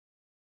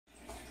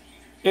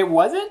It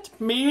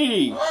wasn't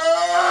me.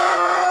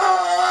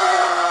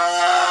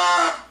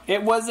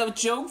 It was a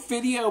joke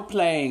video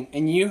playing,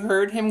 and you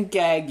heard him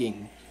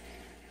gagging.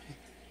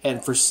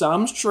 And for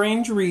some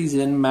strange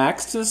reason,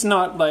 Max does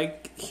not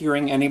like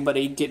hearing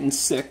anybody getting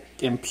sick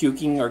and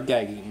puking or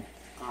gagging.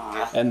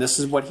 And this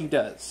is what he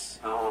does.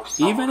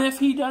 Even if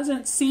he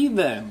doesn't see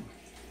them,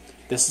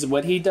 this is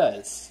what he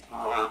does.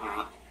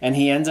 And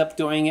he ends up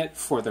doing it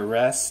for the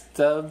rest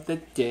of the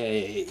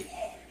day.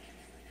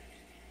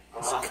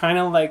 It's kind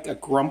of like a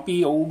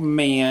grumpy old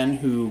man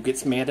who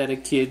gets mad at a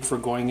kid for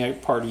going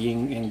out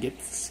partying and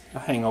gets a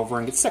hangover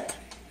and gets sick.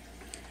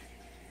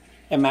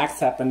 And Max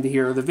happened to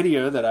hear the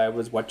video that I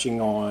was watching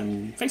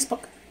on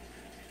Facebook.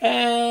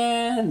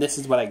 And this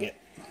is what I get.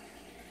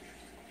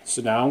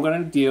 So now I'm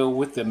going to deal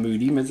with the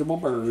moody, miserable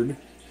bird.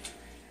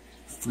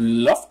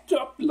 Fluffed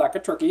up like a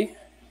turkey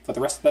for the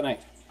rest of the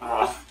night.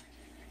 I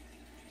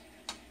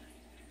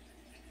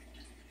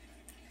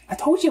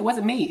told you it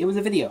wasn't me. It was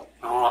a video.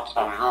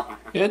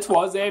 It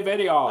was a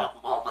video.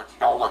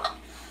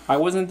 I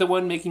wasn't the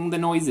one making the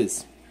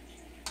noises.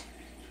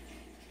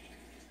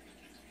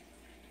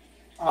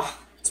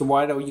 So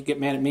why don't you get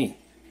mad at me?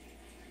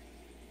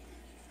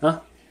 Huh?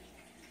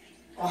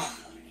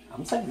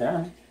 I'm sitting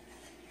down.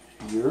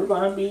 You're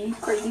gonna be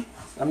crazy.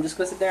 I'm just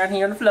gonna sit down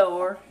here on the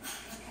floor.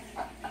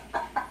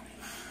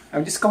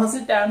 I'm just gonna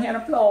sit down here on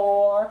the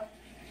floor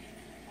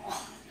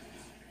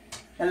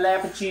and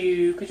laugh at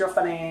you because you're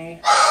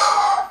funny.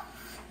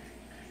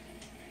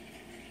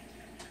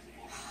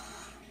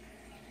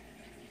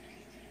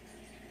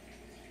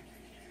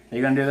 Are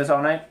you gonna do this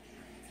all night?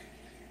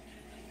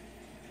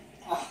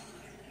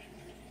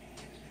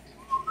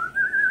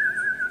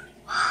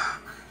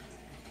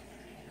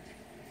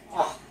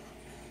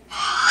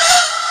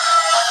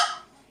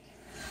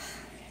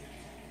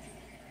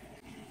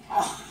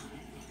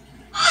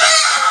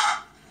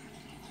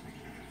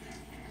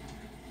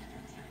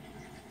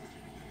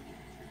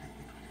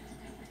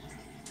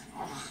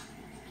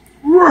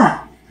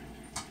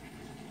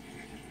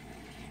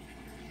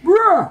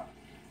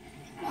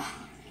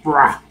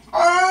 Bruh.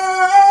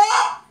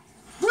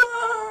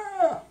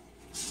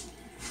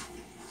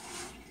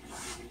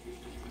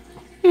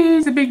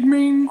 He's a big,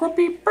 mean,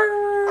 grumpy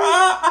bird.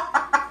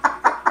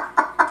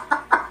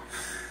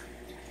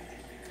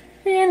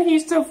 And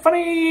he's so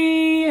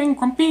funny and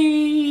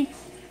grumpy.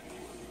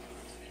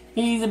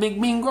 He's a big,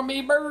 mean,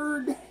 grumpy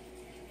bird.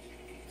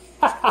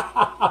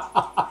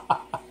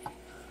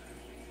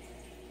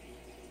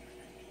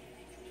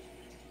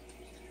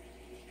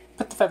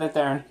 Put the feather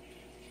down.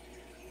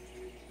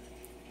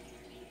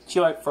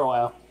 Chill out for a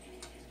while.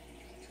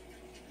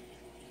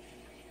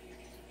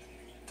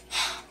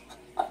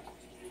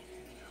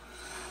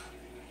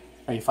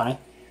 Are you funny?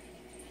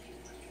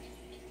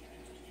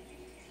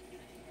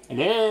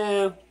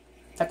 Hello?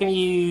 Talking to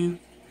you.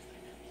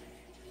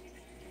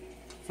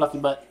 Fluffy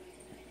butt.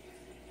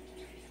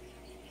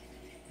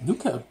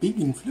 Look how big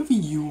and fluffy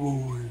you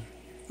are.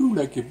 You're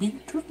like a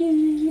big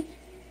turkey.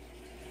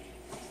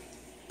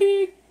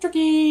 Big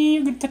turkey.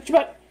 I'm gonna touch your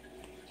butt.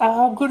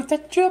 I'm gonna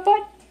touch your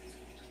butt.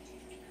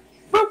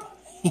 Boop.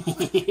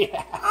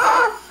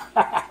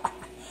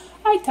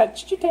 I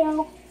touched your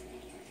tail.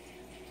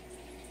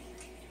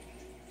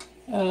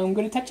 I'm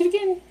gonna touch it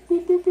again.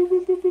 Boop, boop, boop,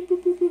 boop, boop, boop,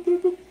 boop, boop,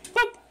 boop, boop,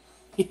 boop.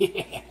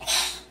 Yeah.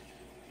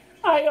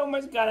 I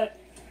almost got it.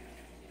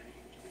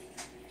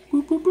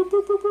 Boop, boop, boop,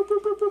 boop, boop, boop,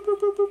 boop, boop, boop,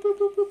 boop, boop,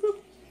 boop, boop, boop.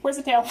 Where's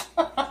the tail?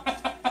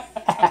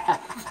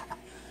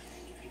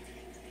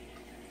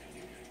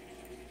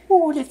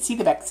 Oh, let's see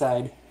the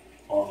backside.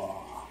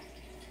 Oh,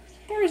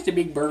 there's the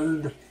big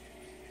bird.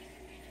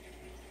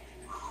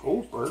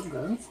 So big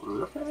and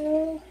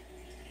fluffy.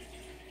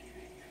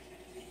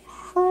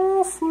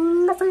 So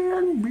fluffy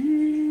and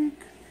big.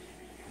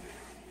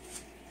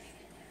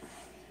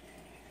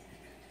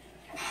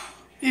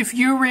 If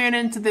you ran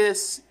into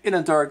this in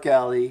a dark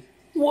alley,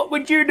 what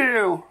would you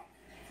do?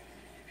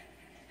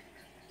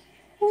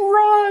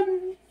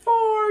 Run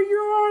for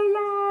your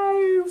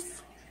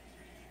life.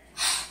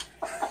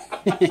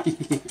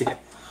 Yeah.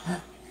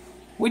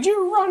 Would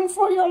you run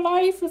for your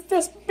life if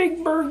this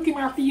big bird came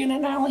after you in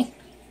an alley?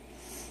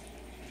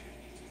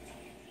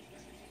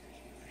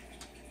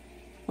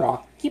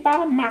 Rocky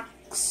by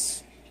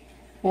Max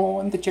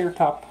on the chair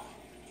top.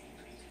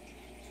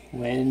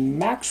 When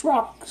Max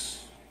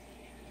rocks,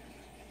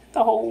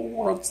 the whole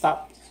world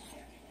stops.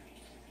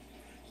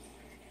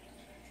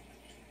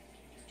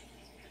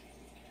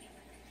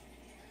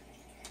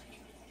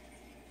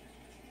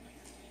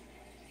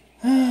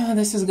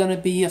 This is gonna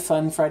be a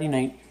fun Friday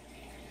night.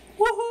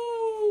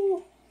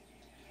 Woohoo!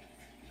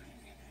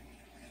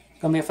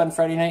 Gonna be a fun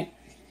Friday night.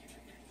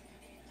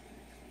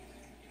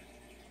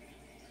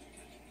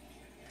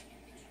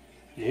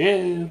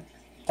 Yeah,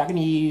 talking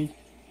to you.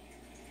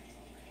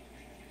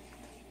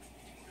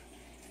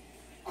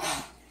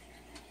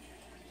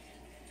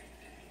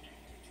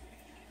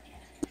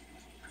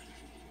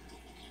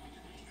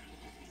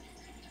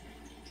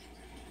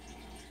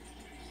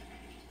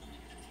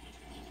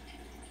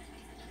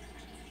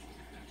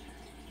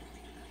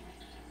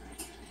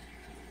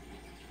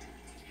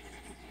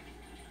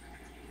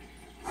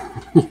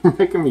 You're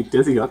making me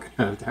dizzy looking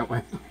at it that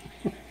way.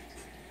 Good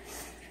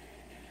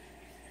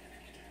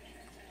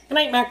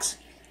night, Max.